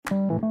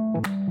What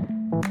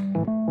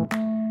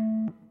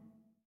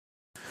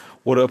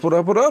up, what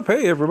up, what up?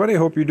 Hey, everybody,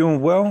 hope you're doing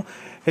well.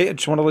 Hey, I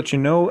just want to let you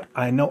know,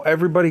 I know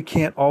everybody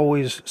can't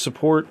always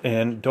support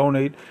and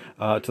donate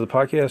to the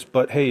podcast,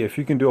 but hey, if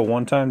you can do a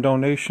one-time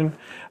donation,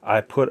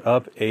 I put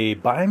up a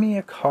Buy Me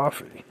a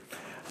Coffee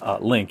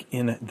link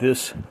in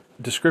this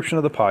description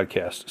of the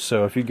podcast.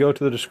 So if you go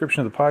to the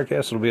description of the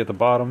podcast, it'll be at the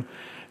bottom,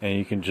 and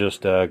you can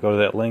just go to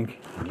that link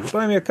and you can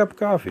buy me a cup of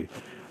coffee,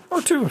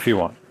 or two if you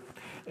want.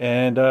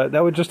 And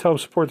that would just help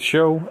support the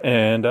show,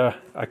 and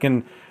I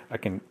can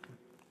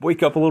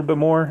wake up a little bit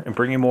more and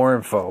bring you more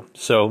info.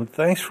 So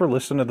thanks for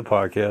listening to the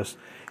podcast.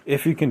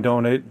 If you can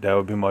donate, that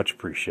would be much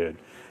appreciated.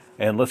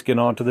 And let's get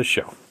on to the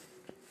show.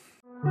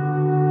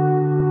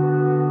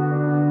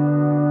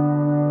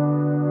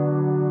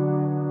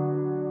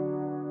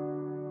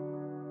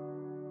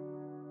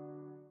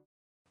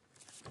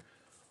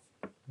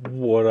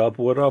 What up,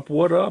 what up,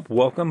 what up?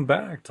 Welcome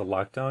back to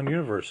Lockdown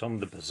Universe, some of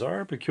the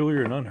bizarre,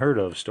 peculiar, and unheard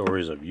of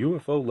stories of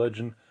UFO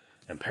legend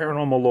and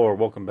paranormal lore.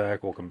 Welcome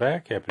back, welcome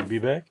back. Happy to be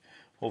back.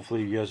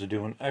 Hopefully you guys are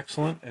doing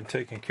excellent and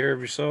taking care of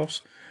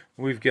yourselves.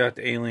 We've got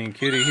the alien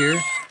kitty here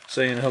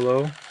saying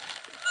hello.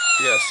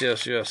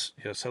 Yes.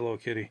 Hello,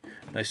 kitty.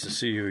 Nice to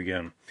see you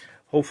again.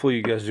 Hopefully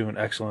you guys are doing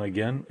excellent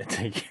again and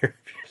take care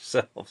of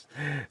yourselves.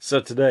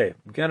 So today,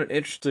 we've got an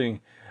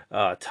interesting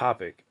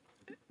topic.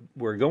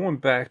 We're going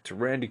back to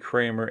Randy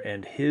Kramer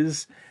and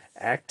his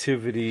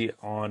activity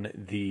on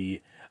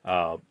the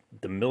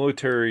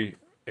military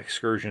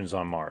excursions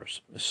on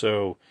Mars.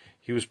 So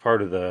he was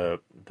part of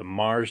the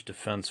Mars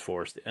Defense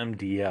Force, the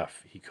MDF,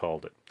 he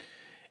called it.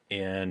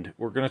 And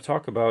we're going to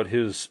talk about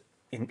his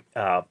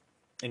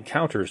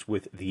encounters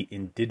with the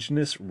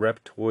indigenous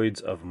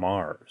reptoids of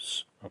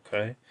Mars.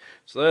 Okay?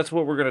 So that's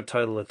what we're going to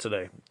title it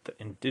today, the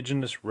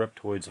indigenous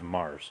reptoids of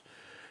Mars.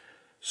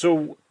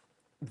 So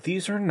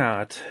these are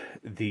not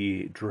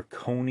the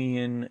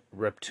draconian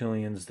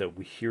reptilians that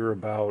we hear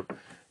about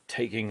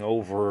taking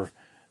over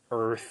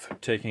Earth,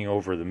 taking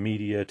over the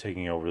media,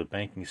 taking over the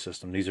banking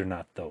system. These are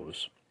not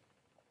those.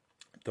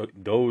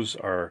 Those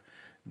are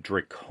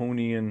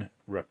draconian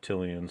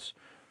reptilians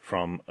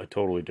from a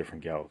totally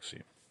different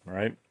galaxy,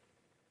 right?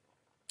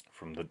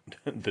 From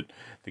the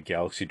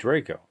galaxy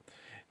Draco.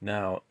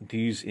 Now,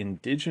 these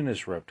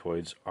indigenous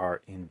reptoids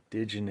are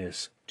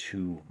indigenous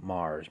to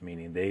Mars,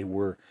 meaning they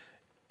were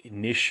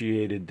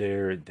initiated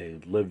there, they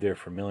lived there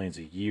for millions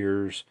of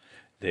years,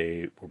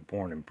 they were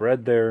born and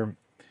bred there.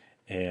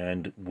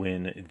 And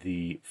when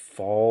the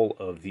fall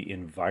of the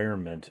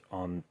environment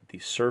on the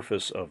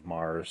surface of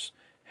Mars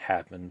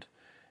happened,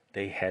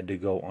 they had to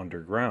go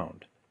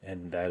underground,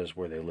 and that is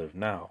where they live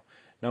now.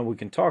 Now we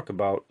can talk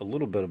about a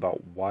little bit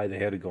about why they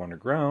had to go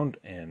underground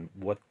and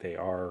what they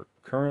are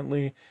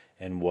currently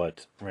and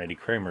what Randy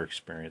Kramer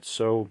experienced.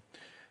 So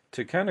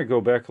to kind of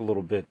go back a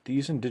little bit,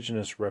 these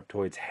indigenous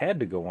reptoids had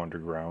to go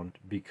underground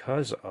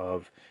because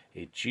of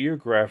a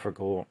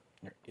geological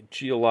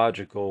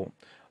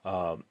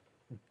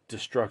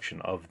destruction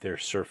of their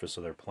surface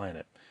of their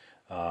planet,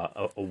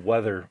 a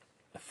weather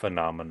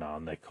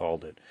phenomenon they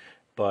called it.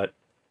 But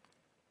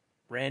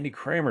Randy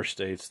Kramer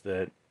states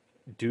that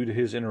due to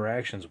his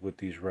interactions with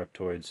these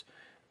reptoids,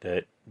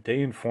 that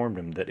they informed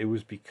him that it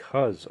was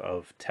because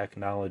of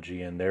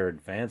technology and their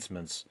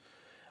advancements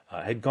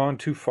had gone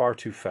too far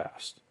too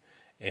fast,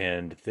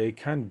 and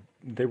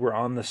they were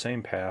on the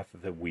same path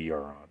that we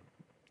are on,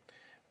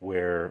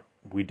 where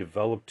we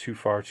developed too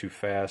far too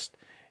fast,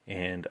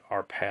 and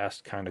our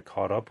past kind of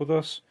caught up with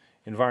us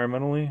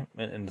environmentally,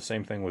 and the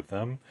same thing with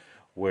them,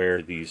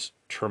 where these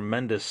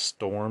tremendous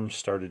storms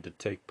started to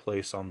take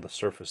place on the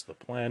surface of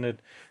the planet.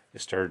 They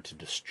started to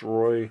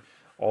destroy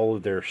all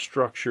of their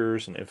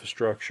structures and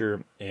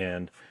infrastructure,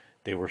 and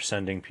they were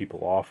sending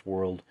people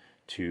off-world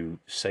to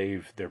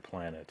save their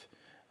planet,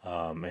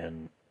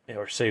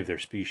 or save their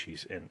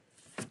species, and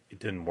it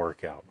didn't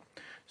work out.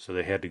 So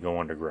they had to go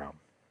underground.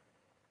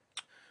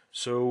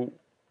 So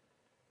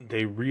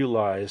they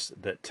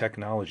realized that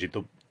technology,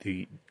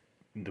 the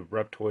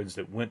reptoids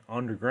that went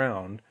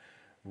underground,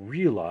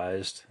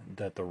 realized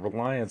that the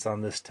reliance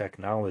on this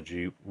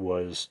technology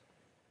was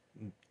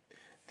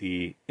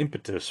the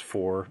impetus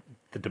for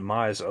the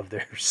demise of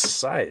their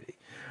society.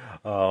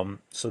 So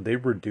they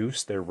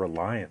reduced their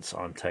reliance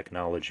on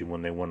technology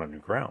when they went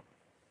underground.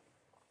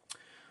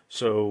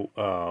 So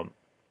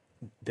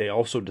they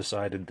also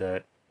decided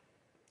that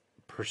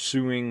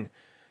pursuing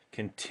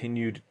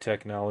continued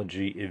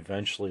technology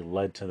eventually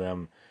led to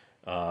them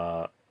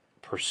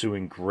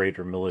pursuing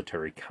greater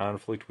military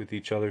conflict with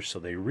each other. So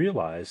they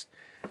realized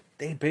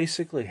they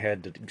basically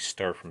had to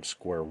start from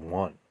square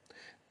one.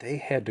 They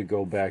had to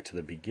go back to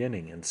the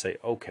beginning and say,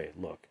 okay,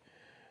 look,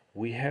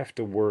 we have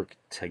to work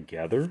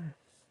together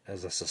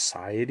as a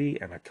society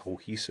and a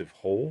cohesive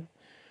whole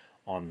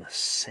on the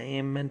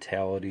same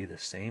mentality, the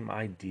same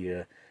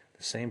idea,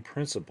 the same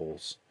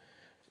principles.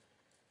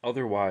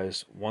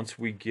 Otherwise, once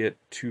we get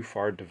too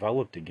far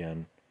developed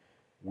again,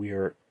 we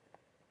are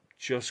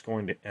just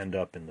going to end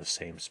up in the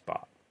same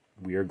spot.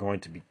 We are going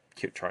to be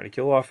trying to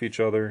kill off each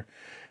other,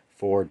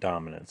 for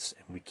dominance,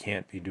 and we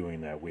can't be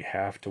doing that. We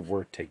have to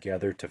work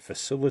together to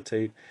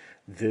facilitate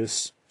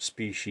this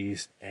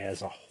species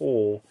as a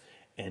whole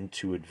and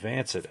to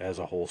advance it as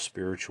a whole,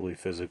 spiritually,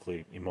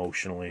 physically,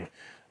 emotionally,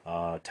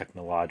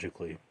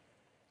 technologically,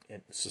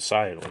 and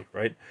societally,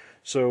 right?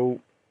 So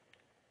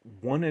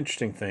one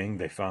interesting thing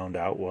they found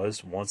out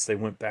was once they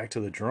went back to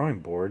the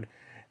drawing board,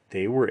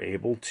 they were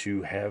able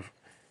to have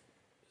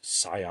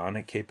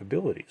psionic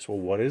capabilities. Well,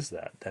 what is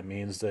that? That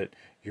means that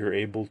you're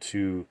able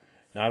to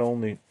not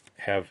only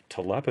have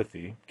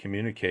telepathy,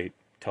 communicate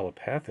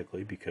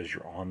telepathically because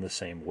you're on the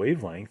same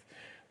wavelength,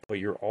 but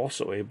you're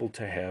also able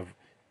to have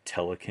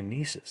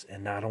telekinesis.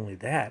 And not only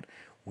that,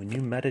 when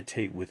you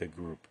meditate with a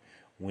group,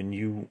 when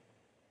you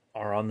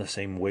are on the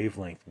same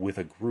wavelength with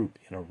a group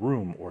in a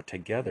room or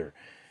together,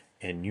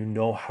 and you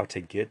know how to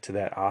get to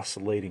that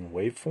oscillating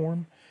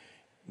waveform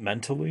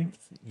mentally,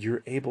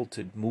 you're able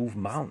to move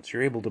mountains.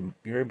 You're able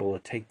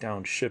to take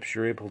down ships.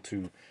 You're able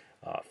to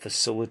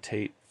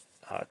facilitate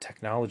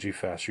technology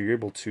faster. You're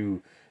able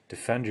to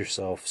defend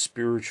yourself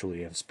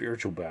spiritually in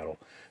spiritual battle.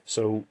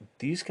 So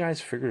these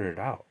guys figured it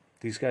out.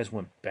 These guys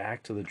went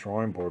back to the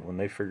drawing board when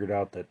they figured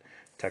out that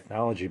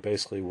technology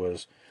basically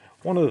was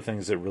one of the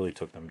things that really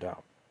took them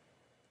down.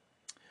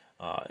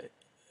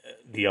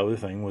 The other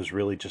thing was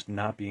really just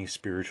not being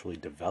spiritually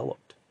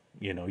developed.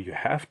 You know, you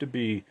have to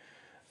be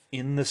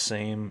in the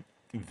same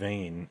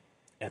vein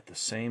at the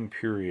same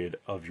period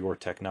of your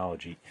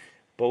technology.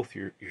 Both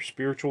your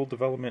spiritual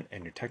development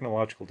and your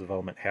technological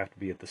development have to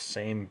be at the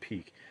same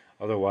peak.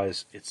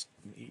 Otherwise,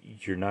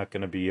 you're not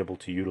going to be able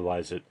to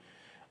utilize it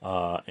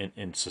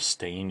and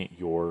sustain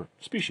your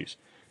species.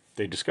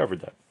 They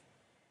discovered that.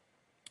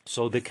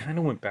 So they kind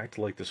of went back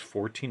to like this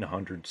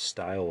 1400s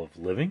style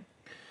of living,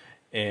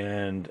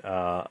 and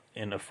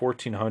in a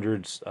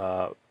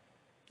 1400s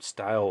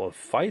style of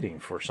fighting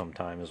for some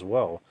time as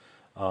well,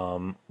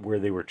 where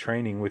they were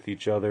training with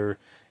each other.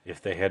 If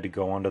they had to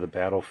go onto the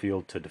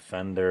battlefield to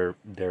defend their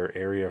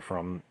area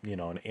from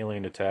an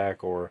alien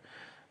attack or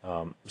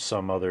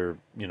some other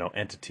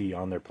entity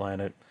on their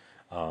planet,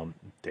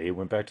 they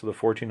went back to the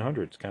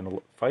 1400s kind of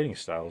fighting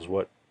style, is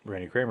what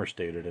Randy Kramer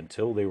stated,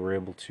 until they were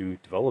able to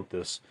develop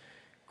this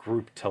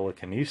group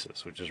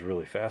telekinesis, which is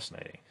really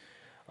fascinating.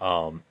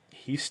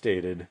 He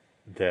stated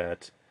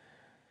that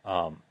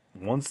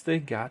once they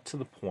got to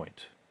the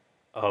point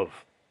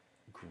of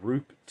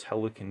group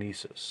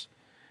telekinesis,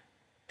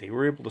 they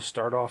were able to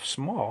start off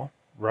small,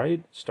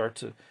 right? Start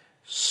to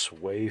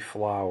sway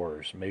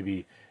flowers,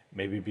 maybe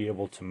be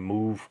able to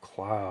move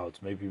clouds,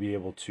 maybe be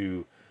able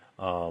to,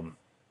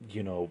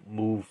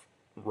 move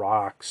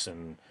rocks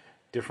and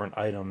different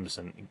items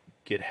and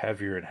get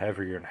heavier and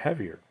heavier and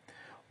heavier.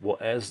 Well,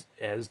 as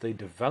they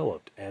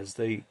developed, as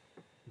they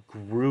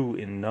grew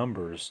in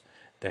numbers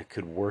that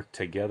could work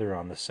together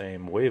on the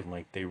same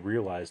wavelength, they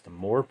realized the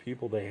more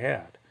people they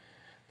had,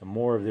 the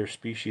more of their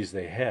species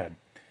they had,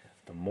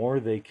 the more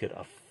they could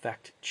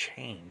affect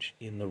change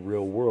in the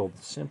real world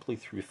simply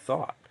through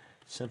thought,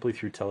 simply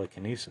through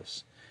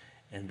telekinesis.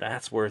 And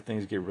that's where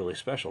things get really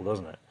special,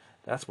 doesn't it?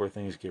 That's where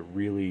things get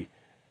really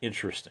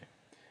interesting.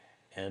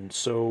 And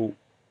so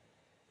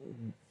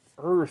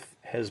Earth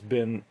has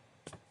been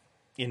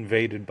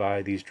invaded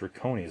by these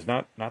draconians,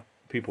 not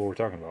people we're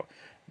talking about.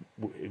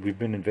 We've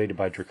been invaded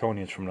by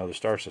draconians from another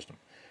star system.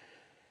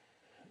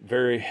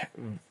 Very,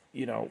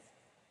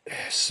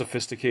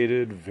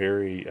 sophisticated,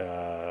 very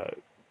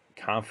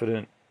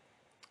confident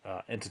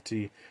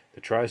entity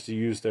that tries to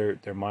use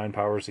their mind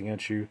powers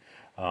against you.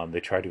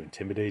 They try to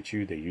intimidate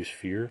you. They use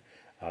fear.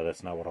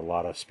 That's not what a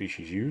lot of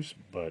species use,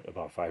 but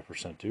about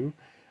 5% do.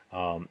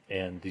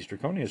 And these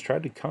draconians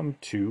tried to come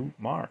to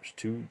Mars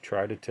to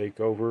try to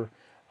take over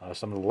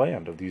some of the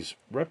land of these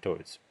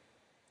reptoids.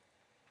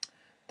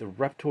 The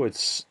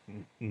reptoids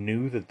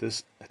knew that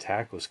this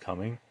attack was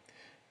coming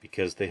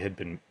because they had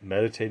been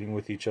meditating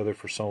with each other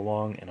for so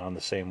long and on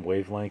the same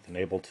wavelength and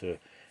able to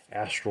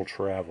astral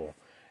travel,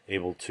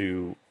 able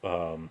to,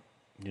 kind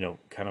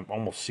of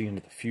almost see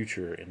into the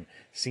future and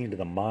see into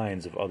the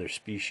minds of other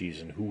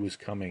species and who was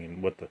coming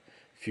and what the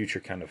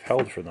future kind of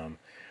held for them,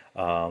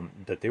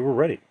 that they were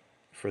ready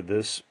for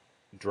this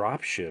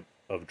drop ship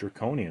of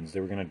draconians.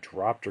 They were going to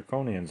drop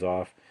draconians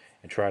off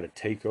and try to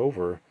take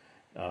over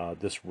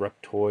this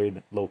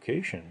reptoid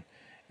location.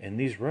 And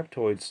these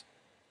reptoids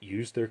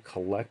used their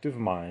collective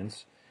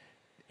minds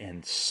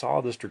and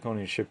saw this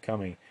draconian ship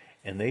coming,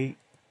 and they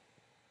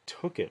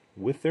took it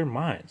with their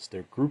minds,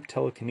 their group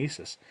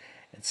telekinesis,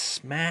 and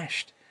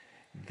smashed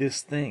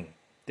this thing.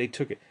 They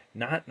took it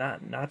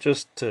not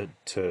just to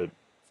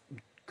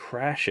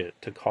crash it,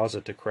 to cause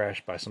it to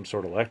crash by some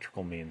sort of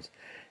electrical means.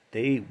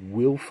 They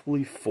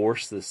willfully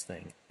forced this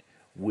thing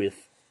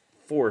with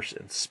force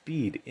and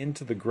speed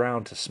into the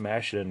ground to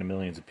smash it into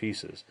millions of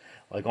pieces,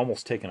 like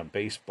almost taking a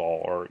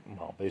baseball, or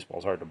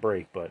baseball's hard to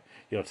break, but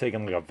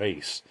taking like a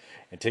vase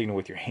and taking it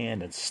with your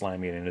hand and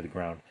slamming it into the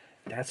ground.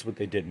 That's what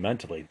they did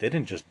mentally. They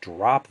didn't just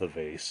drop the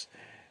vase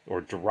or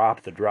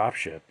drop the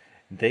dropship.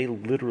 They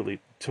literally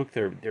took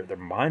their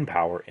mind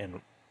power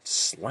and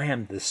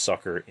slammed this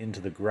sucker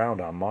into the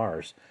ground on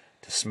Mars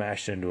to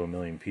smash it into a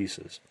million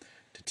pieces.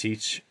 to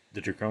teach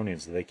the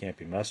Draconians that they can't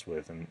be messed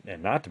with, and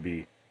not to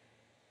be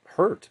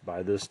hurt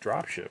by this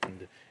dropship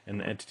and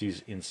the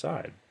entities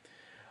inside.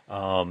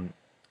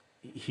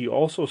 He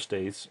also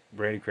states,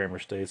 Randy Kramer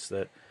states,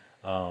 that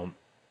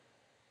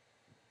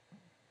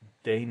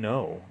they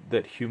know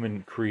that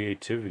human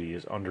creativity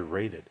is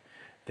underrated.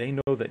 They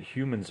know that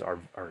humans are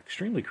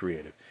extremely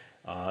creative.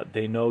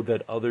 They know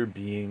that other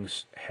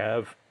beings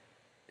have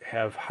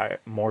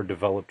more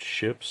developed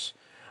ships.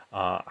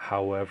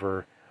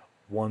 However,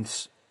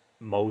 once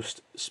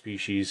most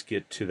species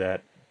get to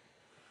that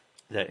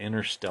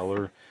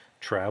interstellar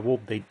travel,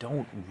 they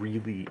don't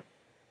really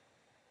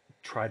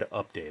try to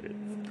update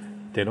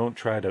it. They don't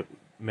try to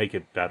make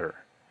it better.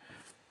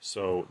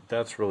 So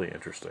that's really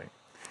interesting.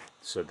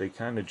 So they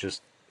kind of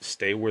just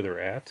stay where they're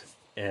at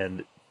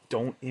and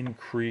don't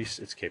increase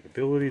its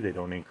capability. They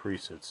don't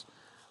increase its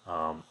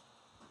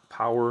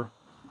power.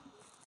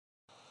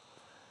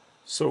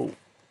 So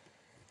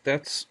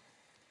that's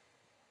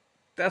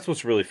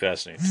what's really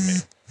fascinating to me,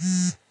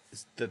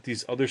 is that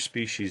these other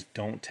species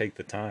don't take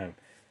the time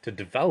to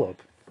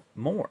develop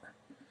more.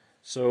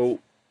 So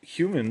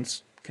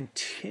humans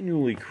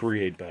continually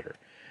create better.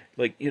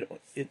 Like,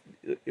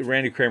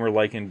 Randy Kramer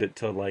likened it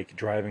to like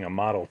driving a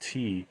Model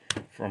T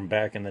from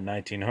back in the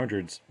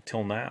 1900s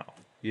till now.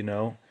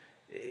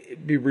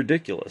 It'd be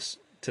ridiculous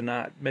to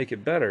not make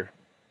it better.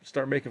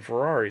 Start making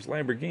Ferraris,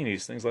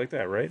 Lamborghinis, things like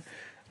that, right?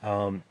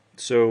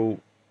 So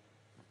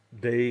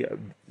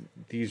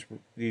these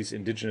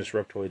indigenous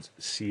reptoids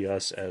see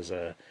us as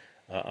a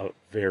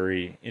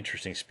very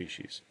interesting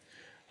species.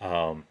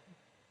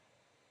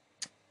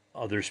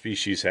 Other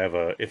species have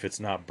a "if it's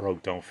not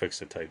broke, don't fix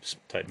it"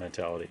 type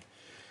mentality.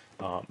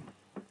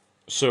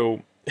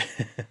 So,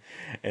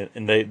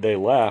 and they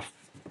laugh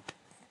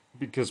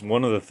because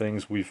one of the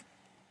things we've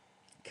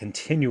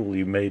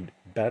continually made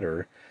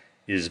better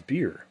is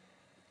beer,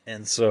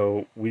 and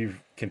so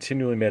we've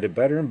continually made it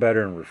better and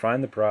better and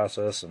refined the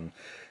process and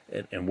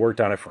worked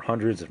on it for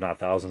hundreds, if not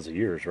thousands, of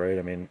years. Right?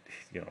 I mean,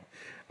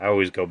 I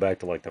always go back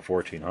to like the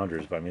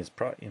 1400s, but I mean,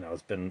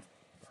 it's been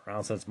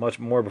around since much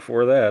more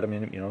before that. I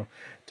mean,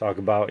 talk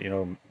about,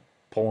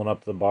 pulling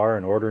up to the bar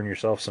and ordering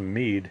yourself some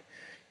mead.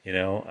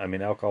 I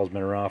mean, alcohol's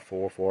been around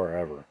for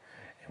forever,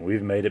 and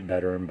we've made it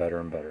better and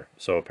better and better.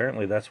 So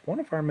apparently that's one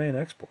of our main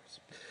exports.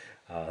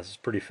 This is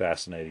pretty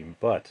fascinating,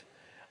 but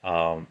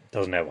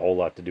doesn't have a whole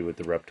lot to do with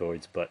the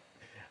reptoids. But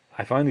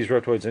I find these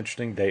reptoids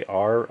interesting. They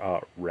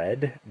are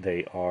red.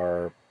 They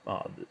are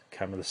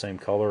kind of the same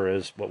color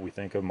as what we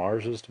think of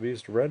Mars is to be,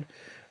 is to red.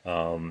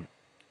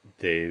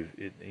 They've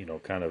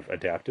kind of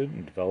adapted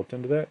and developed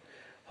into that.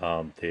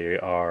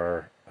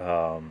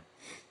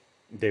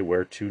 They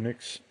wear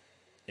tunics,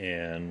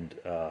 and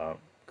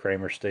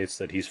Kramer states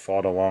that he's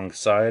fought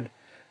alongside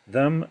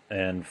them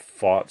and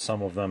fought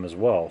some of them as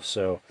well.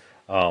 So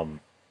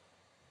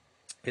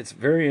it's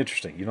very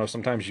interesting.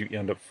 Sometimes you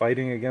end up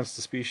fighting against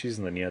the species,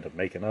 and then you end up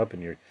making up,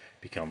 and you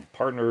become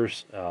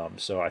partners.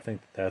 So I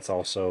think that's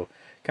also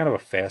kind of a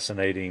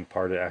fascinating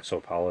part of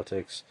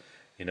exopolitics.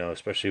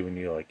 Especially when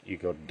you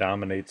go to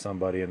dominate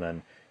somebody and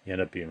then you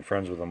end up being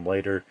friends with them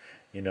later.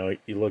 You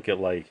look at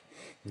like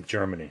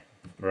Germany,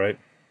 right?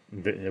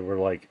 They were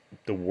like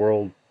the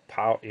world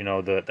power,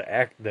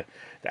 the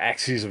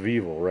axes of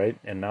evil, right?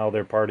 And now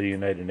they're part of the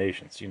United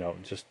Nations.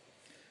 Just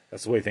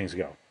that's the way things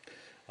go.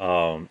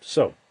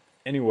 So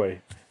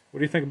anyway,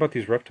 what do you think about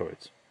these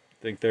reptoids?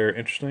 Think they're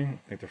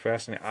interesting? Think they're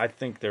fascinating? I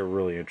think they're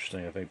really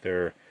interesting. I think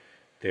their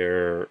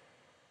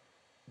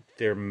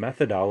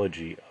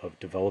methodology of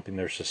developing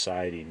their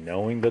society,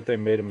 knowing that they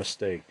made a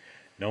mistake,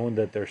 knowing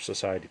that their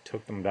society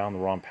took them down the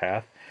wrong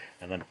path,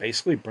 and then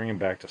basically bringing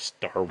back to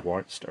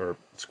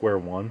square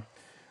one,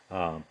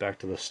 back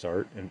to the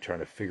start and trying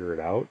to figure it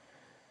out.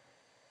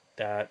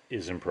 That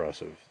is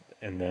impressive.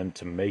 And then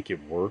to make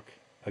it work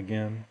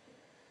again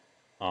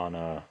on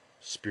a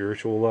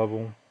spiritual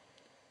level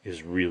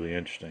is really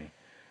interesting.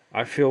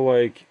 I feel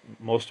like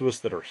most of us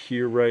that are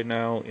here right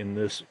now in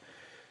this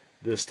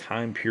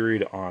time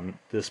period on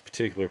this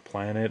particular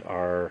planet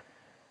are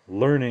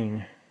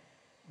learning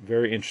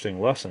very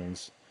interesting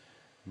lessons,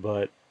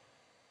 but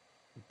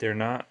they're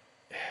not,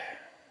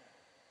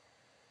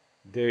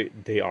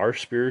 they are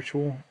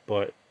spiritual,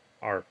 but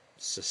our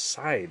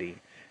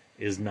society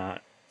is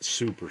not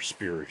super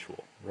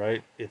spiritual,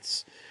 right?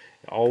 It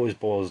always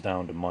boils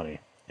down to money.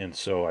 And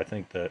so I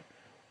think that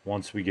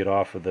once we get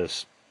off of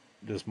this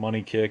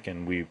money kick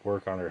and we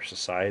work on our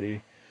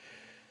society,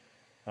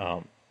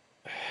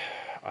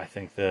 I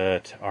think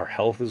that our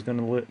health is going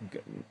to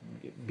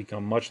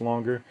become much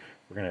longer.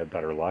 We're going to have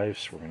better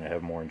lives. We're going to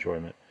have more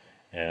enjoyment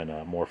and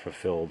a more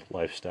fulfilled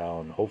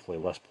lifestyle, and hopefully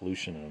less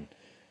pollution,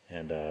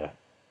 and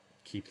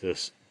keep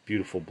this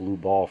beautiful blue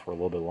ball for a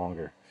little bit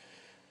longer,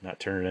 not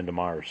turn it into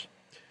Mars.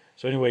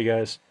 So anyway,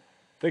 guys,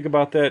 think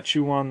about that.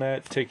 Chew on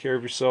that. Take care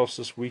of yourselves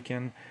this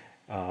weekend.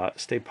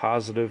 Stay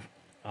positive.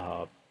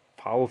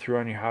 Follow through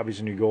on your hobbies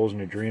and your goals and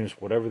your dreams,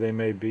 whatever they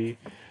may be.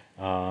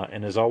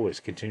 And as always,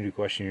 continue to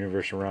question the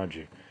universe around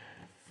you.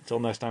 Until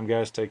next time,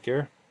 guys, take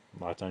care.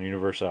 Lockdown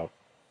Universe out.